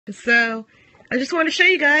So, I just want to show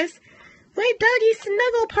you guys my Doggy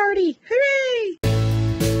Snuggle party. Hooray!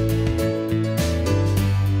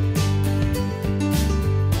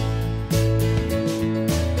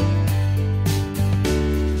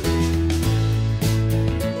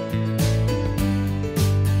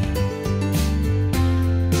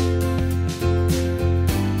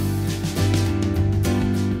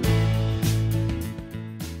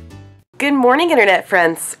 Good morning, internet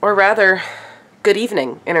friends, or rather, good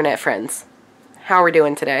evening, internet friends. How are we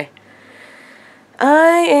doing today?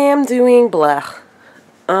 I am doing blah.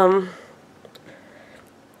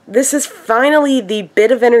 This is finally the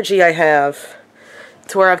bit of energy I have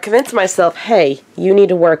to where I've convinced myself, hey, you need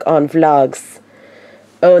to work on vlogs.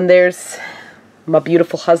 Oh, and there's my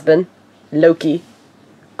beautiful husband, Loki.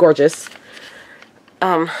 Gorgeous.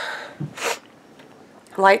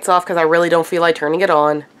 Lights off because I really don't feel like turning it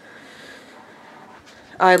on.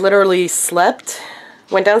 I literally slept,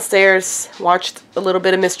 went downstairs, watched a little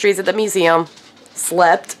bit of Mysteries at the Museum,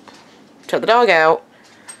 slept, took the dog out,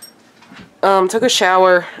 took a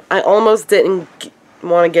shower. I almost didn't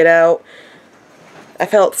want to get out. I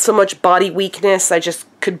felt so much body weakness, I just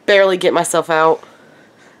could barely get myself out.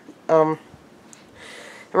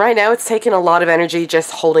 Right now it's taking a lot of energy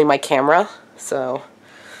just holding my camera, so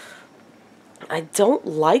I don't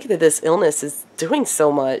like that this illness is doing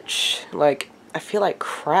so much. Like, I feel like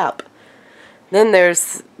crap. Then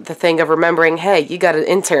there's the thing of remembering, hey, you got an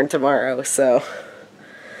intern tomorrow, so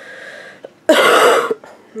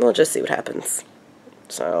we'll just see what happens.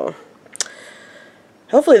 So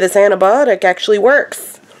hopefully this antibiotic actually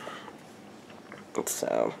works.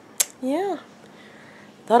 So yeah,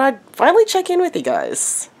 thought I'd finally check in with you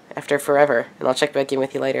guys after forever, and I'll check back in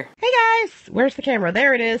with you later. Hey guys, where's the camera?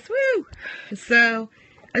 There it is. Woo! So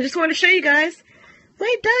I just want to show you guys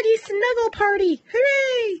my Doggy Snuggle party!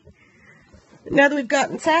 Hooray! Now that we've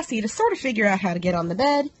gotten Sassy to sort of figure out how to get on the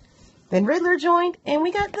bed, then Riddler joined, and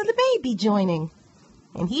we got the baby joining.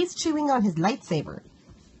 And he's chewing on his lightsaber.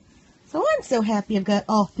 So I'm so happy I've got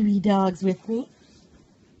all three dogs with me.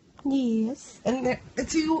 Yes. And the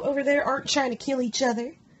two over there aren't trying to kill each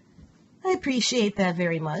other. I appreciate that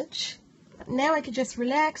very much. Now I can just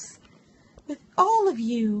relax with all of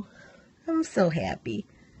you. I'm so happy.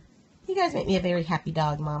 You guys make me a very happy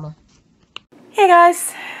dog, Mama. Hey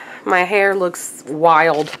guys, my hair looks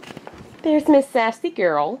wild. There's Miss Sassy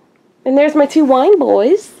Girl. And there's my two wine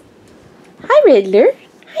boys. Hi Riddler.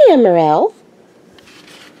 Hi Emerald.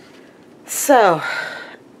 So,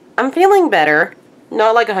 I'm feeling better.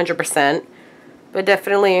 Not like 100%, but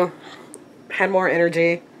definitely had more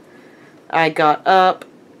energy. I got up,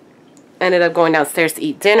 ended up going downstairs to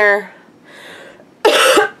eat dinner.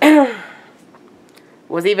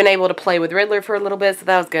 Was even able to play with Riddler for a little bit, so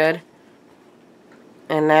that was good.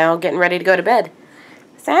 And now getting ready to go to bed.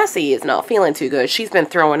 Sassy is not feeling too good. She's been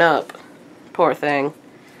throwing up. Poor thing.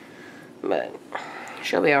 But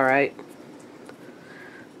she'll be alright.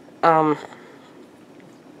 And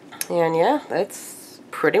yeah, that's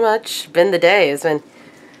pretty much been the day. It's been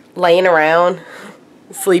laying around,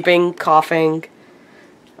 sleeping, coughing,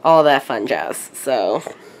 all that fun jazz. So,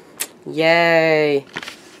 yay.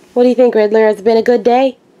 What do you think, Riddler? Has it been a good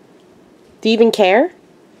day? Do you even care?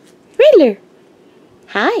 Riddler!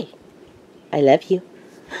 Hi. I love you.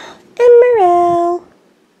 Emerald!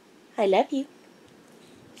 I love you.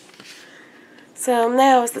 So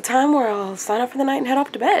now is the time where I'll sign up for the night and head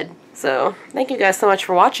off to bed. So, thank you guys so much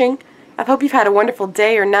for watching. I hope you've had a wonderful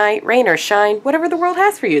day or night, rain or shine, whatever the world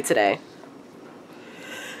has for you today.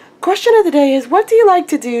 Question of the day is, what do you like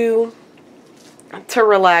to do to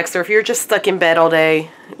relax, or if you're just stuck in bed all day,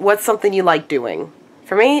 what's something you like doing?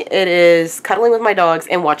 For me, it is cuddling with my dogs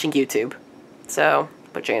and watching YouTube. So,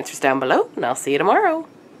 put your answers down below, and I'll see you tomorrow.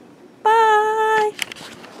 Bye!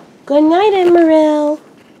 Good night, Emerald.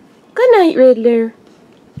 Good night, Riddler.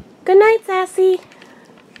 Good night, Sassy.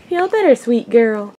 Feel better, sweet girl.